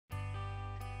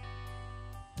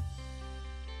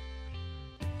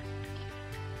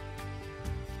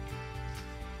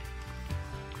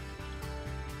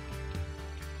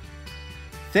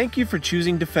Thank you for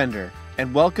choosing Defender,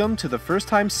 and welcome to the first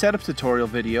time setup tutorial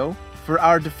video for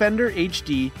our Defender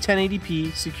HD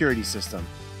 1080p security system.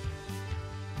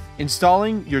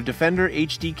 Installing your Defender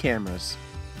HD cameras.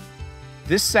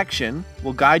 This section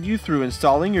will guide you through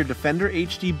installing your Defender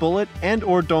HD bullet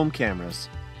and/or dome cameras.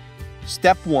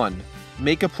 Step 1.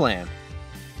 Make a plan.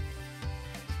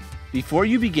 Before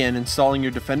you begin installing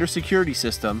your Defender security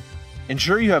system,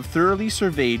 ensure you have thoroughly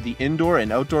surveyed the indoor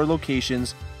and outdoor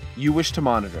locations you wish to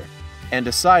monitor, and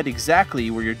decide exactly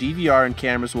where your DVR and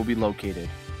cameras will be located.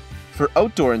 For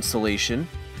outdoor installation,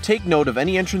 take note of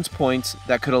any entrance points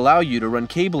that could allow you to run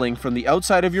cabling from the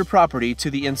outside of your property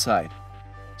to the inside,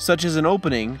 such as an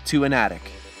opening to an attic.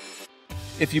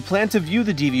 If you plan to view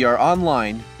the DVR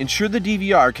online, ensure the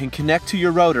DVR can connect to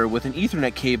your router with an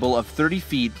Ethernet cable of 30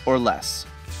 feet or less.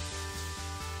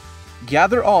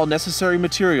 Gather all necessary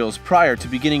materials prior to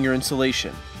beginning your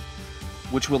installation,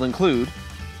 which will include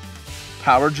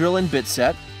power drill and bit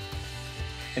set,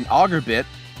 an auger bit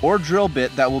or drill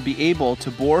bit that will be able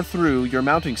to bore through your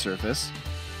mounting surface,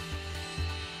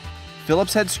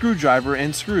 Phillips head screwdriver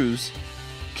and screws,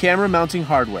 camera mounting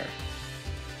hardware,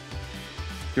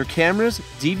 your cameras,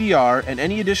 DVR, and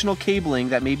any additional cabling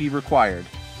that may be required.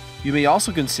 You may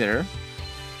also consider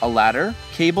a ladder,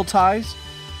 cable ties,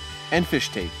 and fish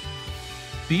tape.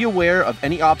 Be aware of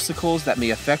any obstacles that may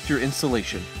affect your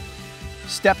installation.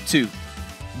 Step 2.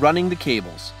 Running the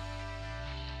cables.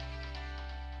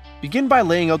 Begin by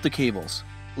laying out the cables.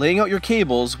 Laying out your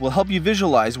cables will help you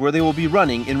visualize where they will be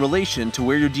running in relation to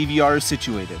where your DVR is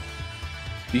situated.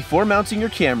 Before mounting your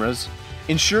cameras,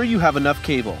 ensure you have enough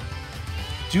cable.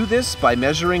 Do this by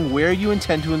measuring where you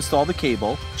intend to install the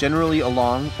cable, generally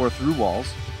along or through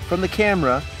walls, from the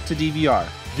camera to DVR.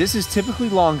 This is typically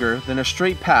longer than a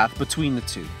straight path between the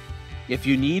two. If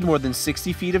you need more than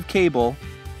 60 feet of cable,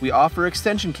 we offer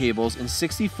extension cables in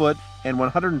 60-foot and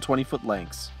 120-foot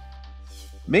lengths.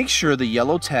 Make sure the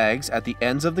yellow tags at the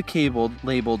ends of the cable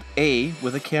labeled A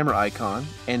with a camera icon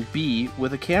and B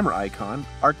with a camera icon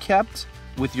are kept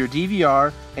with your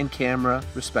DVR and camera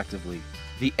respectively.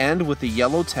 The end with the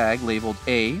yellow tag labeled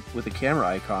A with a camera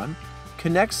icon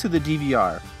connects to the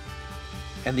DVR,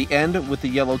 and the end with the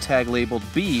yellow tag labeled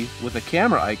B with a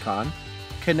camera icon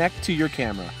connect to your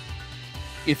camera.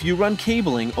 If you run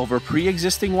cabling over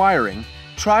pre-existing wiring,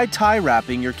 try tie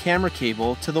wrapping your camera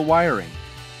cable to the wiring.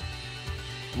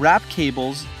 Wrap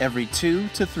cables every 2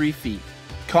 to 3 feet.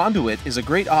 Conduit is a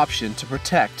great option to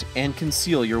protect and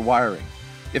conceal your wiring.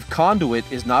 If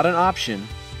conduit is not an option,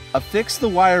 affix the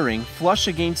wiring flush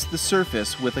against the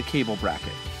surface with a cable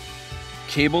bracket.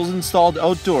 Cables installed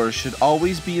outdoors should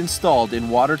always be installed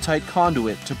in watertight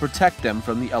conduit to protect them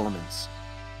from the elements.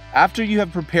 After you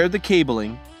have prepared the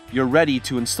cabling, you're ready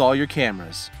to install your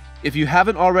cameras. If you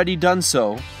haven't already done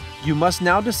so, you must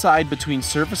now decide between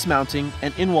surface mounting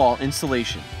and in-wall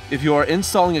installation. If you are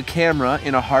installing a camera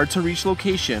in a hard-to-reach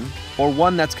location, or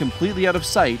one that's completely out of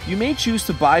sight, you may choose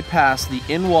to bypass the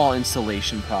in-wall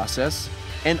installation process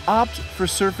and opt for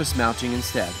surface mounting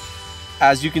instead.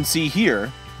 As you can see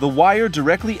here, the wire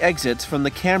directly exits from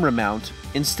the camera mount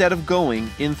instead of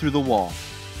going in through the wall.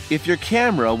 If your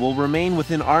camera will remain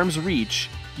within arm's reach,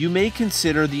 you may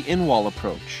consider the in-wall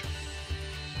approach.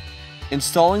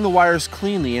 Installing the wires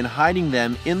cleanly and hiding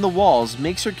them in the walls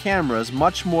makes your cameras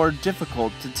much more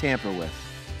difficult to tamper with.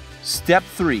 Step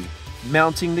 3.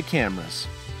 Mounting the cameras.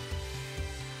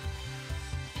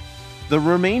 The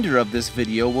remainder of this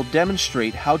video will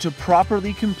demonstrate how to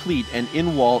properly complete an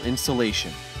in-wall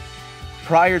installation.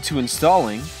 Prior to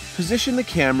installing, position the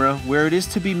camera where it is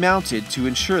to be mounted to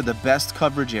ensure the best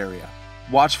coverage area.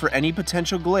 Watch for any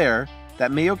potential glare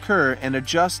that may occur and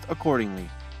adjust accordingly.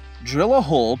 Drill a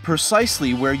hole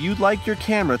precisely where you'd like your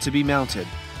camera to be mounted.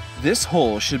 This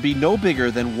hole should be no bigger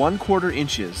than 1/4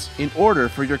 inches in order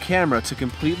for your camera to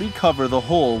completely cover the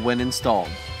hole when installed.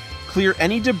 Clear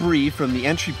any debris from the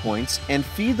entry points and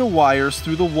feed the wires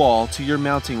through the wall to your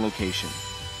mounting location.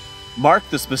 Mark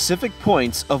the specific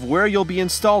points of where you'll be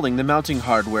installing the mounting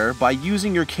hardware by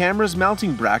using your camera's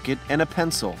mounting bracket and a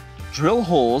pencil. Drill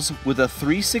holes with a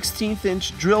 3/16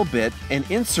 inch drill bit and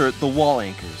insert the wall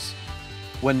anchors.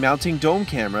 When mounting dome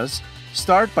cameras,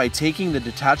 start by taking the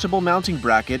detachable mounting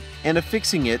bracket and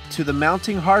affixing it to the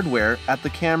mounting hardware at the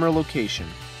camera location.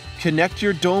 Connect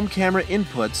your dome camera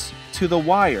inputs to the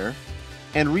wire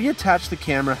and reattach the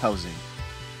camera housing.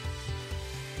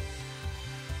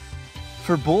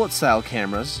 For bullet-style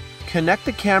cameras, connect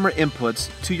the camera inputs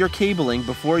to your cabling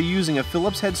before using a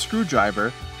Phillips head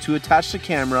screwdriver to attach the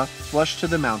camera flush to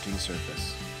the mounting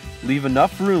surface. Leave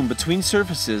enough room between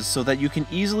surfaces so that you can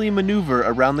easily maneuver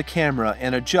around the camera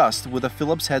and adjust with a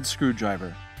Phillips head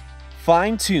screwdriver.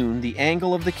 Fine-tune the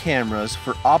angle of the cameras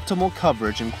for optimal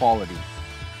coverage and quality.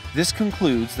 This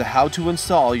concludes the how to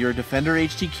install your Defender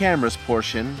HD cameras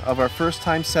portion of our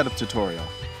first-time setup tutorial.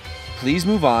 Please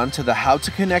move on to the how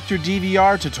to connect your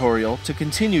DVR tutorial to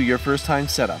continue your first-time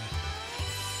setup.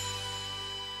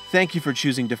 Thank you for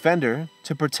choosing Defender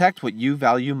to protect what you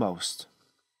value most.